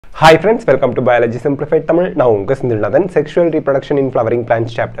Hi friends, welcome to Biology Simplified Tamil. Now unga sindilnathan sexual reproduction in flowering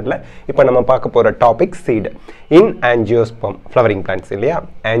plants chapter la ipo nama paaka pora topic seed in angiosperm flowering plants illaya.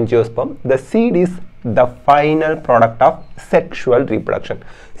 Angiosperm, the seed is the final product of sexual reproduction.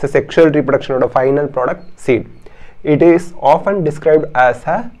 So sexual reproduction oda final product seed. It is often described as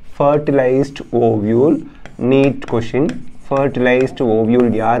a fertilized ovule. Neat question. Fertilized ovule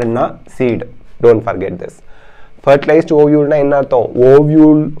yarna seed. Don't forget this. Fertilized ovule na enna artham?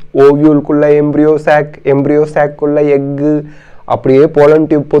 Ovule kulla embryo sac kulla egg அப்படியே pollen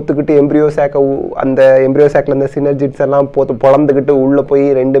tube பொத்துக்கிட்டு embryo sac அந்த embryo sacல அந்த synergids எல்லாம் பொளந்துக்கிட்டு உள்ள போய்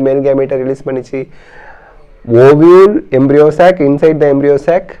ரெண்டு மேல் gamete release பண்ணிச்சு. Ovule, embryo sac, inside the embryo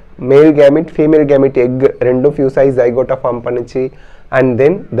sac male gamete, female gamete egg ரெண்டும் fuse ஆகி zygote form பண்ணிச்சு. And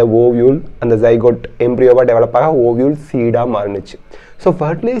then the ovule and the zygote embryo develop ஆக ovule seed மாறுனுச்சு. So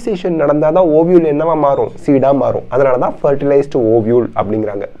fertilization நடந்தாதான் ovule என்னவா மாறும்? seed மாறும். அதனாலதான் fertilized ovule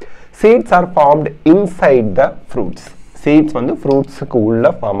அப்படிங்கறாங்க. Seeds are formed inside the fruits. Seeds வந்து fruitsக்கு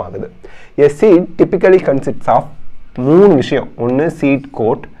உள்ள ஃபார்ம் ஆகுது. A seed typically consists of மூணு விஷயம். ஒன்னு seed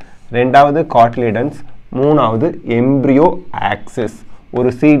coat, ரெண்டாவது cotyledons, மூணாவது embryo axis. ஒரு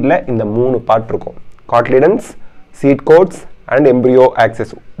seedல இந்த மூணு பார்ட் இருக்கும். Cotyledons, seed coats and embryo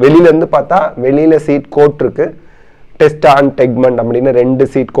axis. வெளியில இருந்து பார்த்தா வெளியில seed coat இருக்கு. Testa and tegment அப்படின ரெண்டு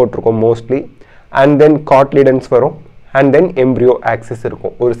seed coat இருக்கும் mostly, and then cotyledons வரும், and then embryo axis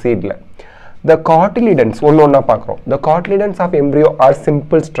இருக்கும் ஒரு seedல. The cotyledons ஒண்ணா பார்க்கறோம். The cotyledons of embryo are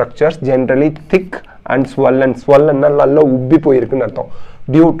simple structures, generally thick and swollen. Swollen நல்லா உப்பி போயிருக்குன்னு அர்த்தம்.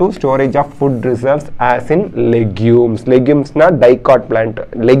 Due to storage of food reserves as in legumes. Legumes na dicot plant.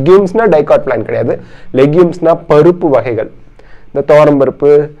 Legumes na dicot plant கிடையாது. Legumes na பருப்பு வகைகள். இந்த தோரம் பருப்பு,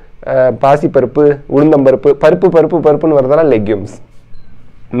 பாசி பருப்பு, உளுந்தம் பருப்பு, பருப்புன்னு வரதெல்லாம் legumes.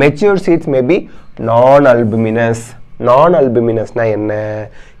 Mature seeds may be non-albuminous. Non-albuminous na என்ன?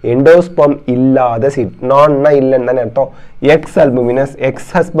 Endosperm இல்லாத seed. Non-னா இல்லன்னு தானே அர்த்தம். Ex-albuminous,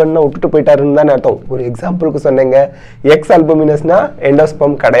 ex-husband னா விட்டுட்டு போயிட்டாருன்னு தானே அர்த்தம். ஒரு எக்ஸாம்பிளுக்கு சொன்னேங்க. Ex-albuminous னா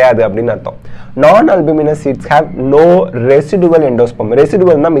endosperm கிடையாது அப்படின்னு அர்த்தம். Non-albuminous seeds have no residual endosperm.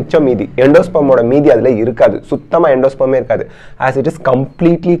 Residual னா மிச்சம் மீதி. Endosperm ஓட மீதி அதுல இருக்காது. சுத்தமா endosperm இருக்காது. As it is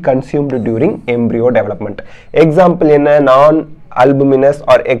completely consumed during embryo development. Example என்ன? Non-albuminous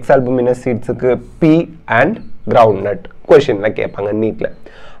or ex-albuminous seeds க்கு pea and groundnut. Question la கேட்பாங்க நீட்ல.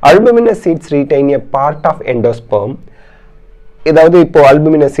 Albuminous seeds retain a part of endosperm. இதாவது இப்போ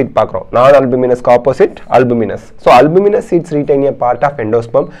albuminous seed பார்க்கறோம். Non-albuminous opposite albuminous. So albuminous seeds retain a part of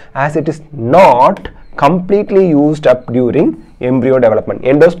endosperm as it is not completely used up during embryo development.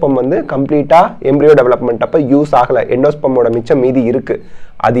 Endosperm வந்து கம்ப்ளீட்டா embryo development அப்ப use ஆகல. endosperm ஓட மிச்சம் மீதி இருக்கு.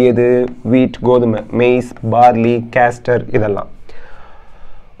 அது எது? wheat, கோதுமை, maize, barley, castor இதெல்லாம்.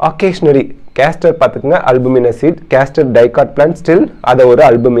 Occasionally castor பாத்துக்கங்க albuminous seed, castor dicot plant still அது ஒரு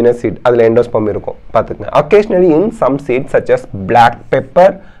albuminous seed, அதுல endosperm இருக்கும் பாத்துக்கங்க. Occasionally in some seeds such as black pepper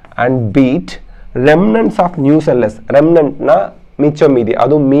and beet, remnants of nucellus, remnant னா மிச்சம் மீதி,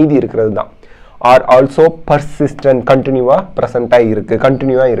 அதுவும் மீதி இருக்கிறது தான், are also persistent, continue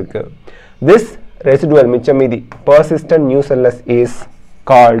இருக்கு. This residual மிச்சம் மீதி persistent nucellus is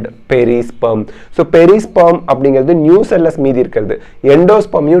called perisperm. So perisperm அப்படிங்கிறது nucellus மீதி இருக்கிறது.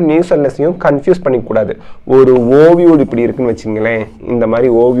 endospermயும் nucellusயும் கன்ஃபியூஸ் பண்ணிக்க கூடாது. ஒரு ஓவியூல் இப்படி இருக்குன்னு வெச்சீங்களேன், இந்த மாதிரி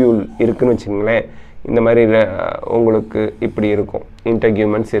ஓவியூல் இருக்குன்னு வெச்சீங்களேன், இந்த மாதிரி உங்களுக்கு இப்படி இருக்கும்,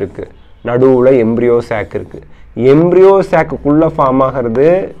 இன்டர்கியூமென்ட்ஸ் இருக்கு, நடுவுல எம்பிரியோ சாக் இருக்கு. எம்பிரியோ சாக்குக்குள்ள ஃபார்ம் ஆகிறது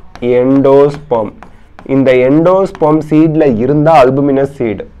endosperm. இந்த endosperm சீட்ல இருந்தா albuminous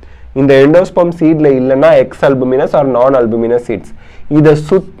seed, இந்த endosperm சீட்ல இல்லனா ex-albuminous or non-albuminous seeds. இத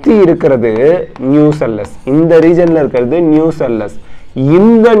சுத்தி இருக்கிறது nucellus, இந்த ரீஜன்ல இருக்கிறது nucellus.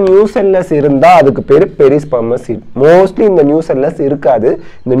 இந்த nucellus இருந்தா அதுக்கு பேரு perispermous seed. மோஸ்ட்லி இந்த nucellus இருக்காது.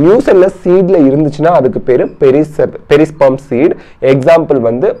 இந்த nucellus சீட்ல இருந்துச்சுனா அதுக்கு பேரு perisperm seed. எக்ஸாம்பிள்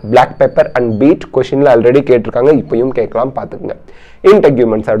வந்து black pepper and beet. क्वेश्चनல already கேட்டிருக்காங்க, இப்போயும் கேட்கலாம் பாத்துக்கங்க.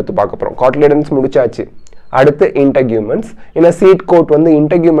 Integuments அடுத்து பார்க்க போறோம். cotyledons முடிச்சாச்சு. அடுத்து integuments. in a seed coat வந்து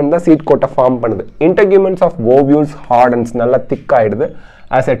integument தான் seed coat ஃபார்ம் பண்ணுது. Integuments of ovules hardens, நல்லா thick ஆயிடுது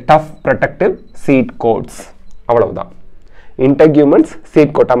as a tough protective seed coats. அவ்வளவுதான். Integuments seed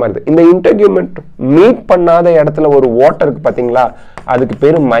coat மாறுது. இந்த integument மீட் பண்ணாத இடத்துல ஒரு வாட்டர் இருக்கு பாத்தீங்களா, அதுக்கு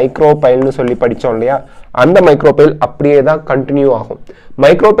பேரு மைக்ரோபைல்னு சொல்லி படிச்சோம் இல்லையா, அந்த மைக்ரோபைல் அப்படியே தான் கண்டினியூ ஆகும்.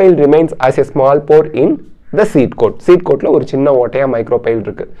 Micropyle remains as a small pore in the seed coat. Seed coatல ஒரு சின்ன ஓட்டையா மைக்ரோபைல்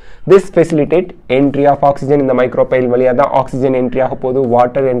இருக்கு. This facilitate entry of oxygen. இந்த மைக்ரோபைல் வழியா தான் ஆக்சிஜன் என்ட்ரி ஆக போகுது,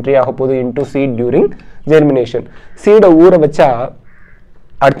 வாட்டர் என்ட்ரி ஆக போகுது into seed during germination. சீட ஊற வச்சா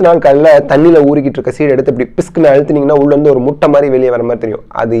அடுத்த நாள் காலையில் தண்ணியில் ஊறிக்கிட்டு இருக்க சீடு எடுத்து இப்படி பிஸ்குன்னு அழுத்தினீங்கன்னா உள்ளேருந்து ஒரு முட்டை மாதிரி வெளியே வர மாதிரி தெரியும்.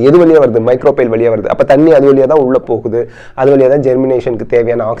 அது எது வழியாக வருது? மைக்ரோபைல் வழியாக வருது. அப்போ தண்ணி அது வழியாக தான் உள்ளே போகுது, அது வழியாக தான் ஜெர்மினேஷனுக்கு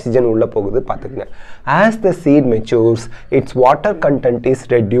தேவையான ஆக்சிஜன் உள்ளே போகுது. பார்த்துக்குங்க. As the seed matures, its water content is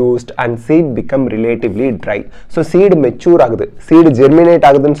reduced and seed become relatively dry. So seed mature ஆகுது, seed germinate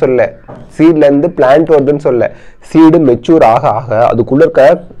ஆகுதுன்னு சொல்ல, seedலேருந்து plant வருதுன்னு சொல்ல, seed mature ஆக ஆக அதுக்குள்ள இருக்க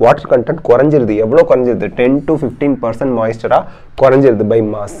water content குறைஞ்சிருது. எவ்வளோ குறைஞ்சிருது? 10 to 15% மாய்ஸ்சராக குறைஞ்சிருது பை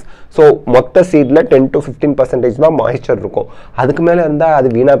மாஸ். ஸோ மொத்த சீடில் 10 to 15% தான் மாய்ஸ்சர் இருக்கும். அதுக்கு மேலே இருந்தால் அது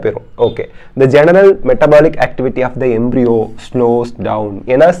வீணாக போயிடும். Okay, the general metabolic activity of the embryo ஸ்லோஸ் down.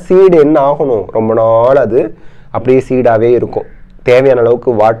 ஏன்னா சீடு என்ன ஆகணும்? ரொம்ப நாள் அது அப்படியே சீடாகவே இருக்கும். தேவையான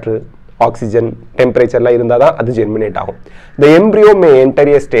அளவுக்கு வாட்ரு, ஆக்சிஜன், டெம்பரேச்சர்லாம் இருந்தால் தான் அது ஜெர்மினேட் ஆகும். த embryo May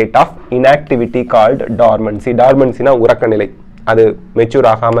enter A state of inactivity called dormancy. டார்மன்சினா உறக்க நிலை. அது மெச்சூர்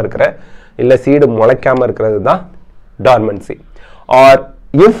ஆகாமல் இருக்கிற, இல்லை சீடு முளைக்காமல் இருக்கிறது தான் dormancy. R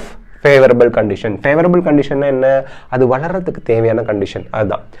if favourable condition. Favourable கண்டிஷன்னா என்ன? அது வளர்கிறதுக்கு தேவையான கண்டிஷன்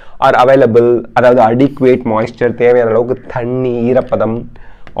அதுதான். ஆர் அவைலபிள், அதாவது அடிக்குவேட் மாய்ஸ்சர், தேவையான அளவுக்கு தண்ணி, ஈரப்பதம்,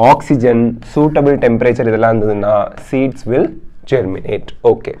 ஆக்சிஜன், சூட்டபிள் டெம்பரேச்சர் இதெல்லாம் இருந்ததுன்னா seeds will germinate.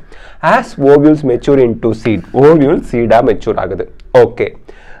 Okay, as ovules mature into seed, ovule seed mature ஆகுது. Okay,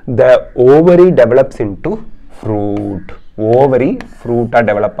 the ovary develops into fruit. ovary fruit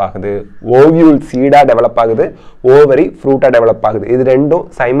develop ஆகுது, ovule seed develop ஆகுது, ovary fruit develop ஆகுது. இது ரெண்டும்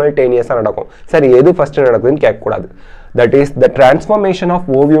simultaneous நடக்கும். சரி, எது first நடக்குதுன்னு கேட்கக்கூடாது. That is the transformation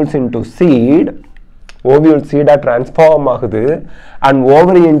of ovules into seed. ovule seed transform ஆகுது and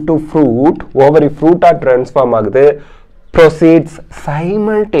ovary into fruit, ovary fruit transform ஆகுது. proceeds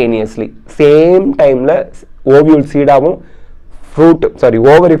simultaneously, same time la ovule seed avum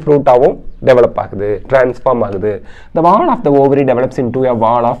ovary fruit avum develop ஆகுது, transform ஆகுது. The wall of the ovary develops into a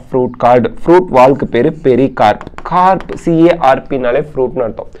wall of fruit called, fruit wall க்கு பேரு pericarp. carp, C-A-R-P நாலே fruit னு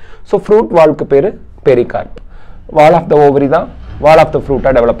அர்த்தம். So fruit wall க்கு பேரு pericarp. wall of the ovary தான் wall of the fruit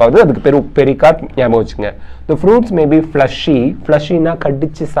develop ஆகுது, அதுக்கு பேரு pericarp. ஞாபகம் வச்சுங்க. The fruits may be fleshy. fleshy னா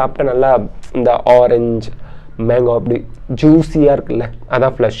கடிச்சு சாப்பிட்ட நல்லா இந்த ஆரஞ்சு, மேங்கோ அப்படி ஜூஸியாக இருக்குல்ல,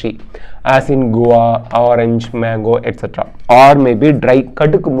 அதான் ஃப்ளஷி. ஆஸ் இன் குவா, orange, mango etcetera. Or maybe try,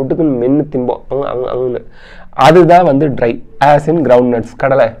 கடுக்கு முட்டுக்குன்னு மென்று திம்போம் அங்குன்னு, அதுதான் வந்து try. As in ground nuts,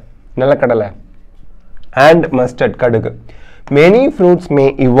 கடலை, நிலக்கடலை. அண்ட் மஸ்டர்ட், கடுகு. Many fruits May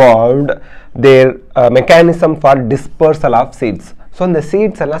evolved there mechanism for dispersal of seeds. So அந்த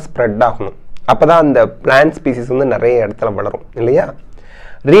சீட்ஸ் எல்லாம் ஸ்ப்ரெட் ஆகணும், அப்போ தான் அந்த பிளான்ட் ஸ்பீசிஸ் வந்து நிறைய இடத்துல வளரும் இல்லையா?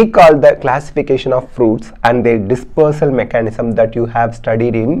 Recall the classification of fruits and their dispersal mechanism that you have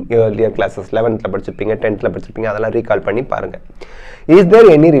studied in earlier classes. 11th படிச்சிருப்பீங்க, 10th படிச்சிருப்பீங்க, அதெல்லாம் recall பண்ணி பாருங்க. Is there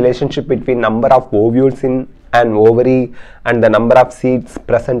any relationship between number of ovules in an ovary and the number of seeds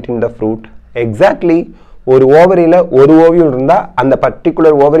present in the fruit? Exactly. ஒரு ஓவரியில் ஒரு ovule இருந்தால் அந்த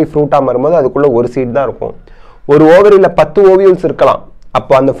particular ovary ஃப்ரூட்டாக மாறும்போது அதுக்குள்ளே ஒரு சீட் தான் இருக்கும். ஒரு ஓவரியில் 10 ஓவியூல்ஸ் இருக்கலாம்,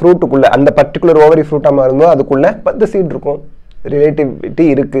 அப்போ அந்த ஃப்ரூட்டுக்குள்ளே அந்த பர்டிகுலர் ஓவரி ஃப்ரூட்டாக மாறும்போது அதுக்குள்ளே 10 சீட் இருக்கும். ரிலேட்டிவிட்டி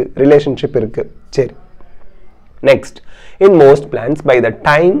இருக்கு, ரிலேஷன்ஷிப் இருக்கு. சரி, next. In most plants by the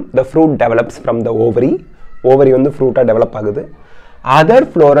time the fruit develops from the ovary, ovary வந்து ஃப்ரூட்டாக டெவலப் ஆகுது. Other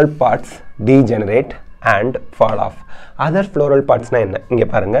floral parts degenerate and fall of. Other floral பார்ட்ஸ்னால் என்ன? இங்கே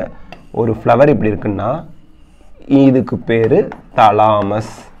பாருங்கள், ஒரு ஃப்ளவர் இப்படி இருக்குன்னா இதுக்கு பேர்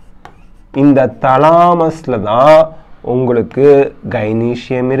தலாமஸ். இந்த தலாமஸில் தான் உங்களுக்கு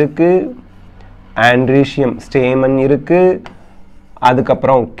கைனீஷியம் இருக்குது, ஆண்ட்ரீஷியம் ஸ்டேமன் இருக்குது,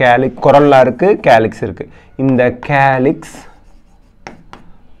 அதுக்கப்புறம் கொரோல்லா இருக்குது, கேலிக்ஸ் இருக்குது. இந்த calyx,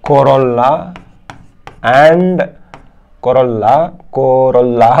 கொரோல்லா and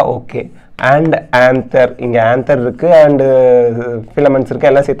கொரோல்லா okay, and anther, இங்கே ஆந்தர் இருக்குது அண்டு ஃபிலமெண்ட்ஸ்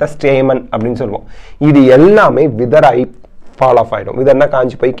இருக்குது, எல்லாம் சேர்த்தா ஸ்டேமன் அப்படின்னு சொல்லுவோம். இது எல்லாமே விதராகி ஃபால் ஆஃப் ஆகிடும். விதர்னா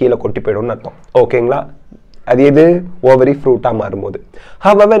காஞ்சி போய் கீழே கொட்டி போய்டும்னு அர்த்தம். ஓகேங்களா? அது எது? ஓவரி ஃப்ரூட்டாக மாறும்போது.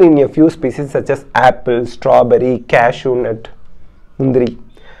 However, in a few species such as apple, strawberry, cashew nut, முந்திரி,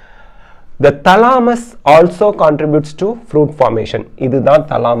 the thalamus also contributes to fruit formation. இதுதான்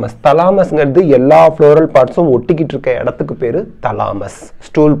thalamus. thalamusங்கிறது எல்லா ஃப்ளோரல் பார்ட்ஸும் ஒட்டிக்கிட்டு இருக்க இடத்துக்கு பேர் thalamus.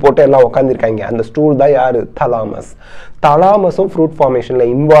 ஸ்டூல் போட்டு எல்லாம் உட்காந்துருக்காங்க, அந்த ஸ்டூல் தான் யாரு? thalamus. thalamusம் ஃப்ரூட்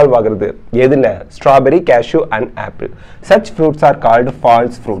ஃபார்மேஷனில் இன்வால்வ் ஆகுறது. எதில்? Strawberry, cashew and apple. such fruits are called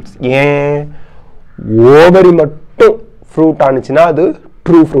false fruits. ஏன்? ஓவரி மட்டும் ஃப்ரூட் ஆனிச்சுன்னா அது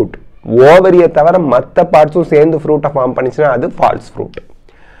ட்ரூ ஃப்ரூட். ஓவரியை தவிர மற்ற பார்ட்ஸும் சேர்ந்து ஃப்ரூட்டை ஃபார்ம் பண்ணிச்சுன்னா அது falls fruit.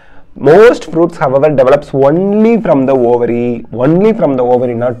 Most fruits however develops only from the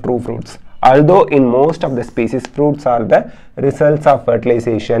ovary, not true fruits. Although in most of the species fruits are the results of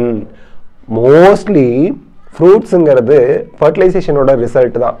fertilization. Mostly ஃப்ரூட்ஸுங்கிறது ஃபர்டிலைசேஷனோட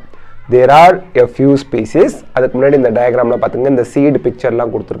result தான். there are a few species. அதுக்கு முன்னாடி இந்த டயகிராம்ல பாத்துங்க இந்த seed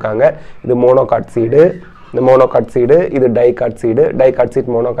pictureலாம் கொடுத்திருக்காங்க. இது monocot seed, இந்த monocot seed, இது dicot seed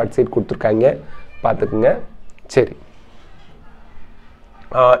monocot seed கொடுத்திருக்காங்க. பாத்துக்குங்க. சரி.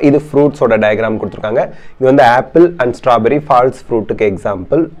 இது fruits ஓட diagram கொடுத்திருக்காங்க. இது வந்து apple and strawberry false fruit க்கு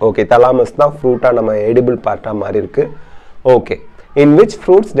example. Okay, thalamus தான் fruit ஆ நம்ம edible part ஆ மாறி இருக்கு. Okay. In which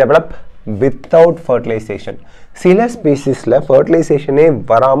fruits develop without fertilization? சில ஸ்பீசிஸ்ல fertilizationே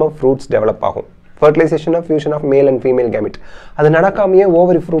வராம fruits develop ஆகும். Fertilization of fusion of male and female gamete. அது நடக்காமையே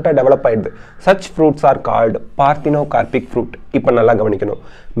ovary fruit ஆ develop ஆயிடுது. Such fruits are called parthenocarpic fruit. இப்போ நல்லா கவனிக்கணும்.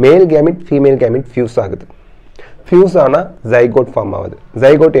 Male gamete, female gamete fuse ஆகுது. Fuse ஆனா zygote form ஆகுது.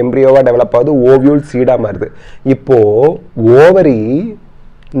 Zygote embryoவா develop ஆகுது, ovule seed ஆ மாறுது. இப்போ ovary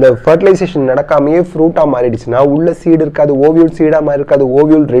இந்த fertilization நடக்காமையே fruit ஆ மாறிடுச்சுனா உள்ள seed இருக்காது, ovule seed ஆ மாறி இருக்காது,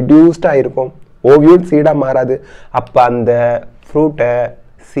 ovule reduced ஆ இருக்கும். Ovule seed ஆ மாறாது. அப்ப அந்த fruit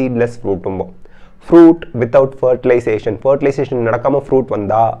seedless fruit உம்போம். Fruit without fertilization. Fertilization நடக்காம fruit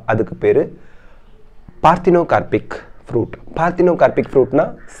வந்தா அதுக்கு பேரு parthenocarpic fruit. Parthenocarpic fruitனா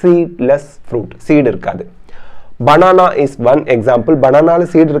seedless fruit. Seed இருக்காது. Banana is one example. Banana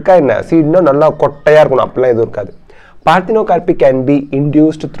seed இருக்கா என்ன? Seedனா நல்லா கொட்டையா இருக்கணும், அப்படிலாம் எதுவும் இருக்காது. Parthenocarpic can be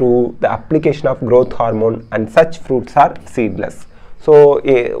induced through the application of growth hormone and such fruits are seedless. So,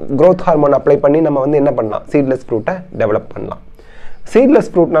 growth hormone apply பண்ணி நம்ம வந்து என்ன பண்ணலாம்? Seedless fruit-ஐ develop பண்ணலாம். Seedless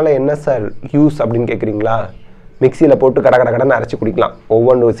fruitனால என்ன சார் யூஸ் அப்படின்னு கேட்குறீங்களா? மிக்சியில் போட்டு கடன்னு அரைச்சி குடிக்கலாம்.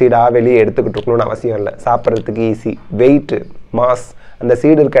 ஒவ்வொன்று சீடாக வெளியே எடுத்துக்கிட்டு இருக்கணும்னு அவசியம் இல்லை. சாப்பிட்றதுக்கு ஈஸி. வெயிட், மாஸ், அந்த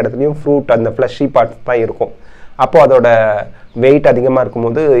சீடு இருக்க இடத்துலையும் ஃப்ரூட் அந்த ஃப்ளஷி பார்ட்ஸ் தான் இருக்கும். அப்போ அதோட வெயிட் அதிகமாக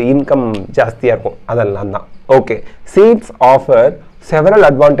இருக்கும்போது இன்கம் ஜாஸ்தியாக இருக்கும். அதெல்லாம் தான். Okay. Seeds offer several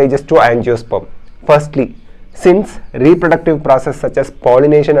advantages to angiosperm. Firstly, since reproductive process such as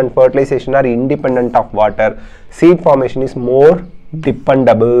pollination and fertilization are independent of water, seed formation is more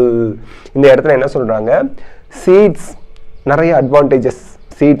dependable. இந்த இடத்துல என்ன சொல்றாங்க? Seeds நிறைய advantages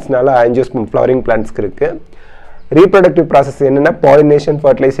seedsனால angiosperm flowering plantsக்கு இருக்கு. Reproductive process என்னன்னா pollination,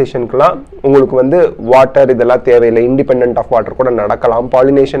 fertilizationக்குலாம் உங்களுக்கு வந்து water இதெல்லாம் தேவையில்லை. independent of water கூட நடக்கலாம்.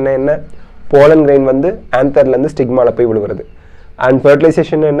 pollination என்ன? pollen grain வந்து antherல இருந்து stigmaல போய் விழுவுறது. and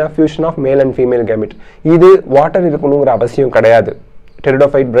fertilization என்ன? fusion of male and female gamete. இது water இருக்கணுங்கிற அவசியம் கிடையாது.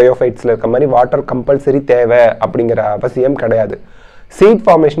 pteridophyte, bryophytesல இருக்க மாதிரி water compulsory தேவை அப்படிங்கிற அவசியம் கிடையாது. seed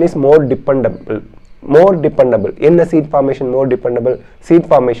formation is more dependable. என்ன seed formation more dependable? seed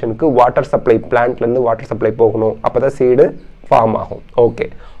formationக்கு water supply, plantல இருந்து water supply போகணும். அப்பதான் seed form ஆகும். Okay.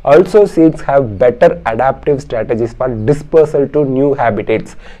 Also, seeds have better adaptive strategies for dispersal to new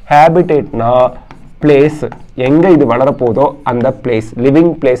habitats. Habitat na place. எங்க இது வளர போதோ அந்த place, living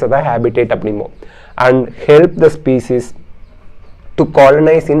place தான் habitat அப்படிமோ. And help the species to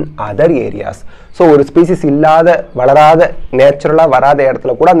colonize in other areas. So, ஒரு species இல்லாத, வளராத, நேச்சுரலா வராத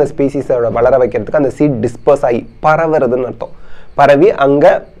இடத்துல கூட அந்த species வளர வைக்கிறதுக்கு அந்த seed disperse ஆகி பரவுறதுன்னு அர்த்தம். பரவி அங்க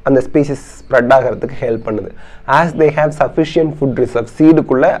அந்த species spread ஆகிறதுக்கு ஹெல்ப் பண்ணுது. As they have sufficient food reserves,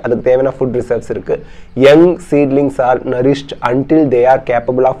 seedக்குள்ள அதுக்கு தேவையான food reserves இருக்கு. Young seedlings are nourished until they are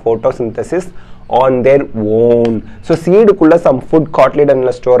capable of photosynthesis on their own. So seedக்குள்ள some food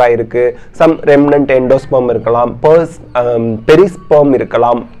cotyledonல store ஆயிருக்கு. Some remnant endosperm இருக்கலாம், perisperm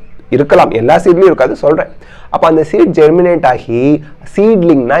இருக்கலாம். எல்லா சீட்லயும் இருக்காது சொல்றேன். அப்ப அந்த சீட் ஜெர்மினேட் ஆகி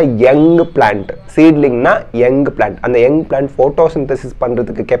சீட்லிங்னா யங் பிளான்ட். சீட்லிங்னா young plant. அந்த யங் பிளான்ட் போட்டோசிந்தசிஸ்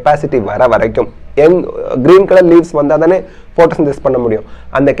பண்றதுக்கு கெப்பாசிட்டி வர வரைக்கும், யங் கிரீன் கலர் லீவ்ஸ் வந்தா தானே போட்டோசிந்தசிஸ் பண்ண முடியும்.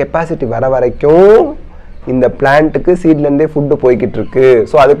 அந்த கெப்பாசிட்டி வர வரைக்கும் இந்த பிளான்ட்டுக்கு சீட்ல இருந்தே ஃபுட் போய்கிட்டு இருக்கு.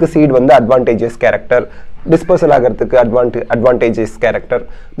 ஸோ அதுக்கு சீட் வந்து அட்வான்டேஜஸ் கேரக்டர், டிஸ்பர்சல் ஆகிறதுக்கு advantageous character.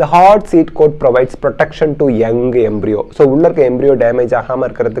 The hard seed coat provides protection to young embryo. So உள்ள இருக்க embryo damage ஆகாம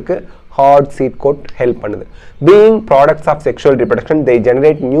இருக்கிறதுக்கு hard seed coat help பண்ணுது. Being products of sexual reproduction, they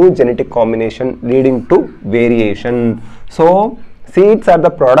generate new genetic combination leading to variation. So seeds are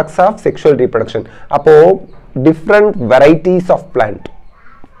the products of sexual reproduction. அப்போ different varieties of plant,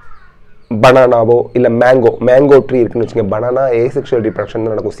 பனானாவோ இல்ல mango tree இருக்குன்னு வச்சுங்க. Banana asexual reproduction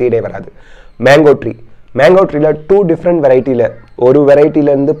தான் நடக்கும், சீடே வராது. Mango ட்ரீல 2 different வெரைட்டியில், ஒரு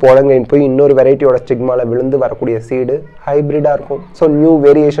வெரைட்டிலேருந்து போலங்கைன் போய் இன்னொரு வெரைட்டியோட ஸ்டிக்மாவில் விழுந்து வரக்கூடிய சீடு ஹைப்ரிடாக இருக்கும். ஸோ நியூ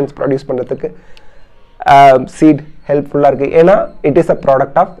வேரியேஷன்ஸ் ப்ரொடியூஸ் பண்ணுறதுக்கு சீட் ஹெல்ப்ஃபுல்லாக இருக்குது. ஏன்னா it is a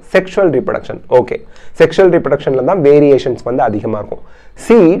product of sexual reproduction. Okay, sexual ரீப்ரொடக்ஷனில் தான் வேரியேஷன்ஸ் வந்து அதிகமாக இருக்கும்.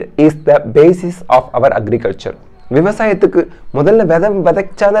 Seat is the basis of our agriculture. விவசாயத்துக்கு முதல்ல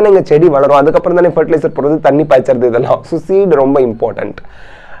விதைச்சா தானே எங்கள் செடி வளரும், அதுக்கப்புறம் தானே ஃபர்டிலைசர் போடுறது, தண்ணி பாய்ச்சறது, இதெல்லாம். ஸோ சீட் ரொம்ப important.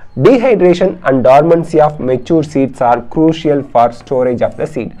 Dehydration and dormancy of mature seeds are crucial for storage of the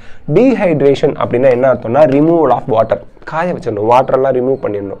seed. Dehydration அப்படின்னா என்ன அர்த்தம்னா removal of water. காய வச்சிடணும், வாட்டரெல்லாம் ரிமூவ்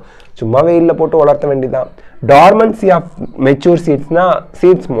பண்ணிடணும். சும்மா வெயிலில் போட்டு வளர்த்த வேண்டியதான். டார்மன்சி ஆஃப் மெச்சூர் சீட்ஸ்னா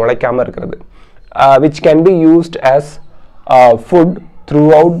சீட்ஸ் முளைக்காமல் இருக்கிறது, which can be used as food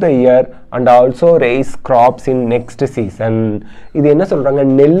throughout the year and also raise crops in next season. இது என்ன சொல்கிறாங்க,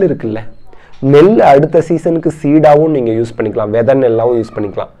 நெல் இருக்குல்ல, நெல் அடுத்த சீசனுக்கு சீடாகவும் நீங்கள் யூஸ் பண்ணிக்கலாம், விதை நெல்லாகவும் யூஸ்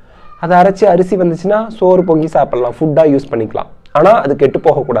பண்ணிக்கலாம். அதை அரைச்சி அரிசி வந்துச்சுன்னா சோறு பொங்கி சாப்பிட்லாம், ஃபுட்டாக யூஸ் பண்ணிக்கலாம். ஆனால் அது கெட்டு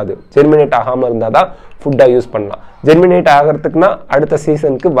போகக்கூடாது, ஜெர்மினேட் ஆகாமல் இருந்தால் தான் ஃபுட்டாக யூஸ் பண்ணலாம். ஜெர்மினேட் ஆகிறதுக்குனா அடுத்த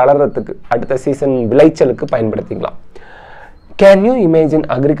சீசனுக்கு வளர்கிறதுக்கு, அடுத்த சீசன் விளைச்சலுக்கு பயன்படுத்திக்கலாம். Can you imagine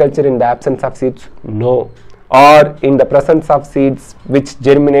agriculture in the absence of seeds? No. Or in the presence of seeds which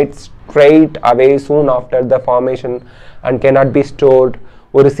germinate straight away soon after the formation and cannot be stored.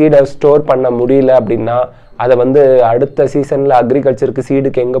 ஒரு சீடை store பண்ண முடியல அப்படின்னா அதை வந்து அடுத்த சீசனில் அக்ரிகல்ச்சருக்கு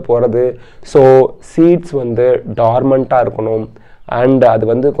சீடுக்கு எங்கே போகிறது? ஸோ சீட்ஸ் வந்து டார்மண்ட்டாக இருக்கணும் அண்ட் அது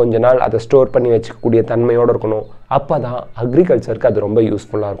வந்து கொஞ்ச நாள் அதை ஸ்டோர் பண்ணி வச்சுக்கக்கூடிய தன்மையோடு இருக்கணும். அப்போ தான் அக்ரிகல்ச்சருக்கு அது ரொம்ப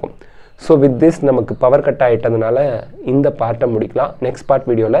யூஸ்ஃபுல்லாக இருக்கும். ஸோ வித் திஸ் நமக்கு பவர் கட் ஆகிட்டதுனால இந்த பார்ட்டை முடிக்கலாம். நெக்ஸ்ட் பார்ட்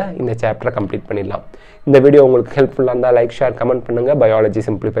வீடியோவில் இந்த சாப்டரை கம்ப்ளீட் பண்ணிடலாம். இந்த வீடியோ உங்களுக்கு ஹெல்ப்ஃபுல்லாக இருந்தால் லைக், ஷேர், கமெண்ட் பண்ணுங்கள். பயாலஜி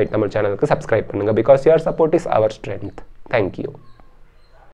சிம்பிளிஃபைட் தமிழ் சேனலுக்கு சப்ஸ்கிரைப் பண்ணுங்கள். Because your support is our strength. Thank you.